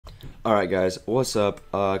Alright guys, what's up?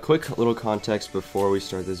 Quick little context before we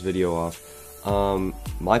start this video off.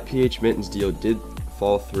 My PH Mittens deal did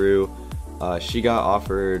fall through. She got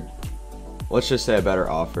offered, let's just say a better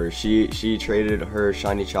offer. She traded her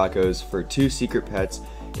shiny Chacos for 2 secret pets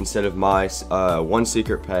instead of my 1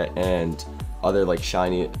 secret pet and other like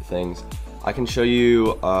shiny things. I can show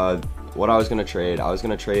you what I was going to trade. I was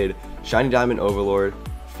going to trade Shiny Diamond Overlord,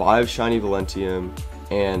 5 Shiny Valentium,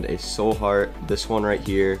 and a Soul Heart, this one right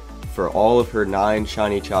here, for all of her 9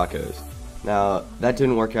 shiny Chacos. Now, that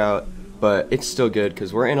didn't work out, but it's still good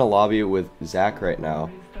because we're in a lobby with Zach right now,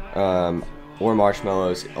 or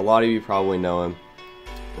Marshmallows. A lot of you probably know him.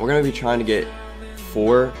 We're going to be trying to get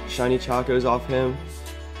 4 shiny Chacos off him.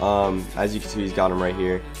 As you can see, he's got them right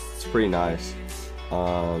here. It's pretty nice.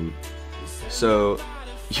 So,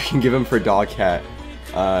 you can give him for Dog Cat.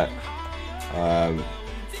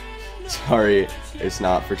 Sorry, it's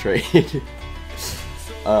not for trade.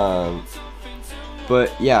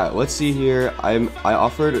 But yeah, let's see here. I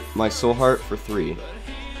offered my Soul Heart for 3,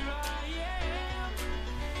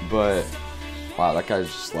 but wow, that guy's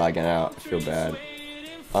just lagging out. I feel bad.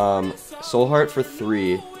 Soul Heart for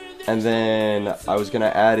 3, and then I was gonna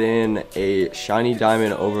add in a Shiny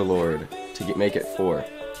Diamond Overlord to make it 4,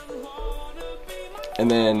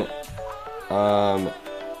 and then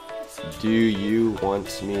do you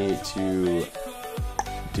want me to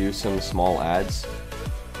do some small ads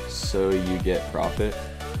so you get profit?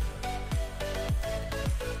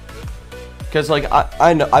 Because like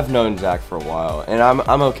I've known Zach for a while, and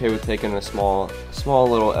I'm okay with taking a small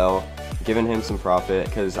little L, giving him some profit.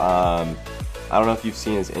 Because I don't know if you've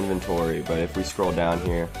seen his inventory, but if we scroll down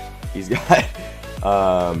here, he's got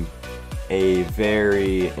a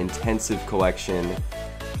very intensive collection.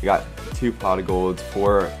 We got 2 pot of golds,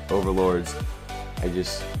 4 overlords.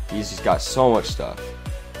 He's just got so much stuff.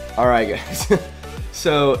 Alright guys,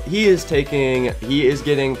 so he is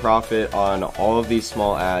getting profit on all of these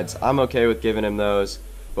small ads. I'm okay with giving him those,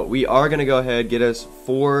 but we are gonna go ahead get us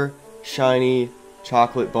 4 shiny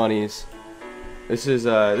chocolate bunnies. This is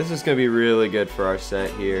gonna be really good for our set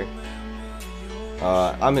here.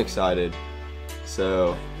 I'm excited.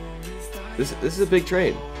 So this is a big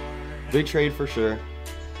trade for sure.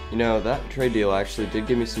 You know, that trade deal actually did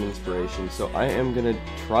give me some inspiration, so I am gonna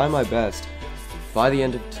try my best by the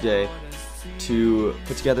end of today to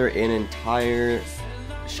put together an entire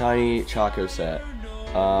shiny Chaco set.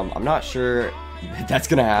 I'm not sure that's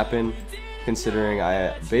gonna happen, considering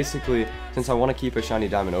since I want to keep a shiny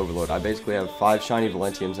Diamond Overlord, I basically have 5 shiny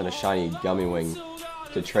Valentiums and a shiny Gummy Wing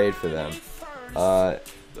to trade for them.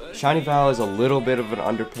 Shiny Val is a little bit of an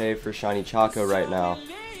underpay for shiny Chaco right now,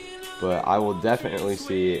 but I will definitely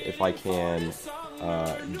see if I can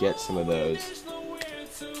get some of those.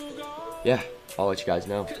 Yeah, I'll let you guys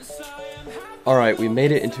know. Alright, we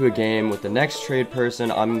made it into a game with the next trade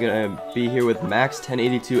person. I'm gonna be here with Max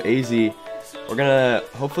 1082 AZ. We're gonna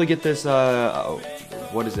hopefully get this,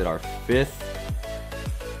 what is it, our 5th?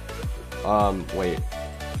 Wait,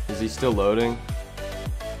 is he still loading?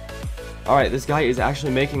 Alright, this guy is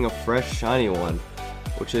actually making a fresh shiny one,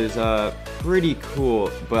 which is pretty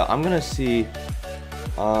cool, but I'm gonna see,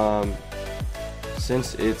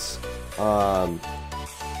 since it's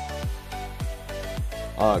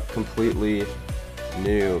completely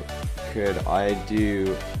new, could I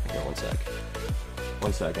do, hang on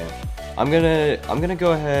one second. I'm gonna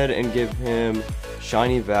go ahead and give him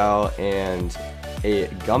Shiny Val and a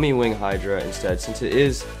Gummy Wing Hydra instead, since it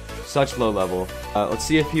is such low level. Let's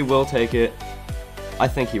see if he will take it. I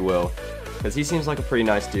think he will, because he seems like a pretty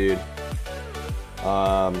nice dude.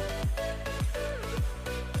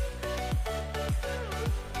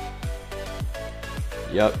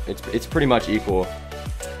 Yep, it's pretty much equal.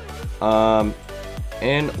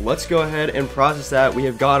 And let's go ahead and process that. We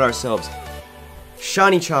have got ourselves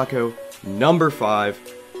Shiny Chaco number 5.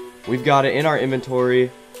 We've got it in our inventory.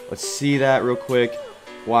 Let's see that real quick.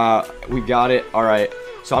 Wow, we got it. Alright,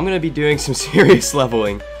 so I'm going to be doing some serious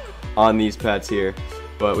leveling on these pets here.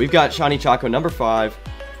 But we've got Shiny Chaco number 5,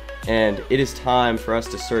 and it is time for us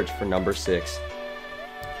to search for number 6.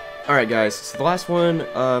 Alright guys, so the last one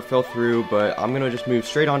fell through, but I'm going to just move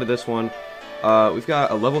straight on to this one. We've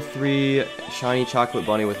got a level 3 shiny chocolate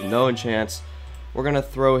bunny with no enchants. We're gonna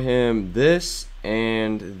throw him this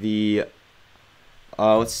and the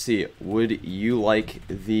let's see, would you like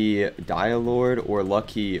the Dialord or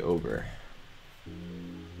Lucky over?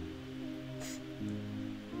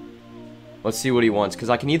 Let's see what he wants, because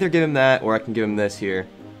I can either give him that or I can give him this here.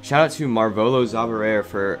 Shout out to Marvolo Zabarere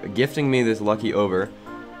for gifting me this Lucky over,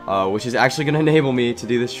 which is actually gonna enable me to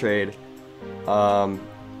do this trade.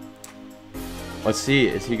 Let's see,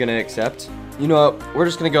 is he gonna accept? You know what? We're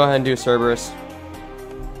just gonna go ahead and do Cerberus.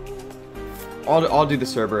 I'll do the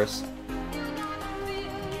Cerberus.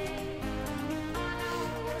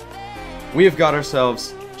 We have got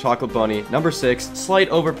ourselves Chocolate Bunny number 6. Slight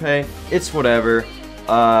overpay. It's whatever.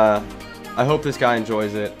 I hope this guy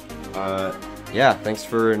enjoys it. Yeah, thanks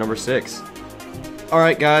for number 6.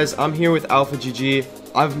 Alright guys, I'm here with Alpha GG.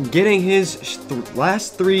 I'm getting his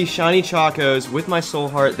last 3 shiny Chacos with my soul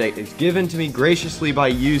heart that is given to me graciously by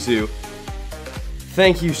Yuzu.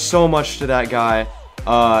 Thank you so much to that guy.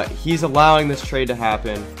 He's allowing this trade to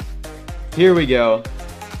happen. Here we go.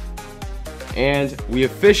 And we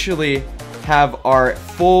officially have our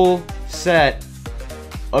full set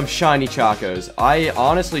of shiny Chacos. I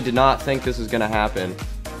honestly did not think this was gonna happen.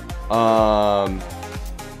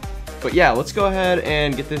 But yeah, let's go ahead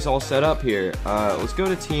and get this all set up here. Let's go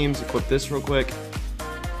to teams, equip this real quick,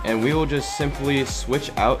 and we will just simply switch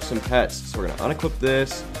out some pets. So we're gonna unequip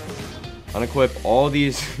this, unequip all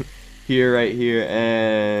these here, right here,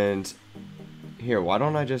 and here. Why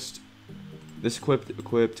don't I just this equip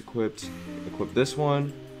this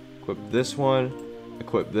one, equip this one,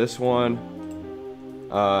 equip this one,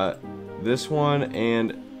 this one,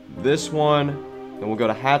 and this one. Then we'll go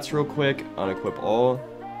to hats real quick, unequip all.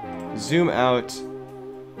 Zoom out,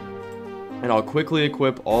 and I'll quickly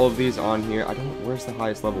equip all of these on here. Where's the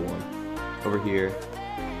highest level one? Over here.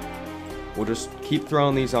 We'll just keep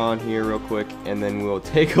throwing these on here real quick, and then we'll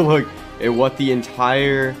take a look at what the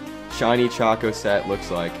entire shiny Choco set looks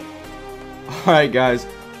like. Alright guys,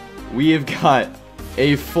 we have got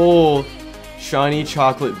a full shiny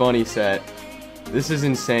chocolate bunny set. This is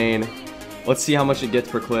insane. Let's see how much it gets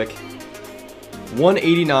per click.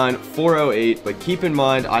 189, 408, but keep in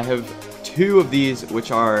mind I have 2 of these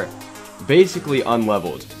which are basically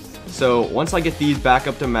unleveled. So once I get these back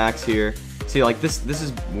up to max here, see, like this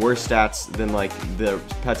is worse stats than like the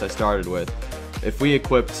pets I started with. If we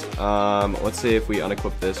equipped, let's say if we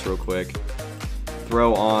unequip this real quick,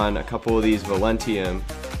 throw on a couple of these Valentium,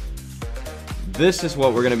 this is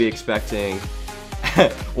what we're going to be expecting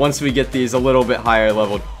once we get these a little bit higher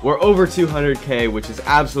leveled. We're over 200k, which is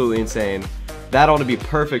absolutely insane. That ought to be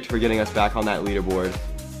perfect for getting us back on that leaderboard.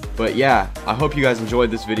 But yeah, I hope you guys enjoyed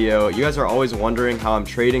this video. You guys are always wondering how I'm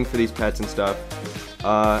trading for these pets and stuff.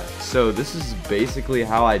 So this is basically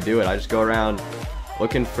how I do it. I just go around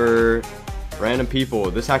looking for random people.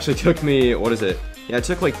 This actually took me, what is it? Yeah, it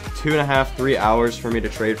took like 2.5, 3 hours for me to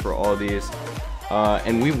trade for all of these.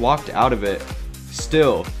 And we walked out of it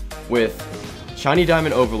still with Shiny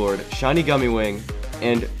Diamond Overlord, Shiny Gummy Wing,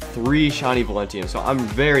 and 3 shiny Valentium. So I'm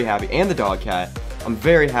very happy, and the dog cat. I'm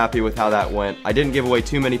very happy with how that went. I didn't give away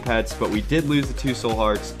too many pets, but we did lose the 2 soul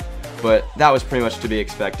hearts, but that was pretty much to be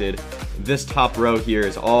expected. This top row here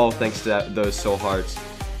is all thanks to those soul hearts.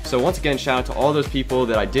 So once again, shout out to all those people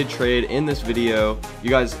that I did trade in this video. You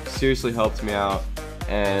guys seriously helped me out,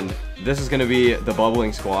 and this is going to be the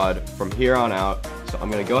bubbling squad from here on out. So I'm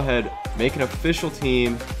going to go ahead, make an official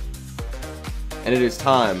team, and it is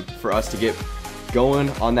time for us to get going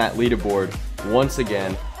on that leaderboard once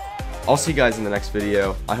again. I'll see you guys in the next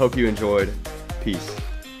video. I hope you enjoyed. Peace.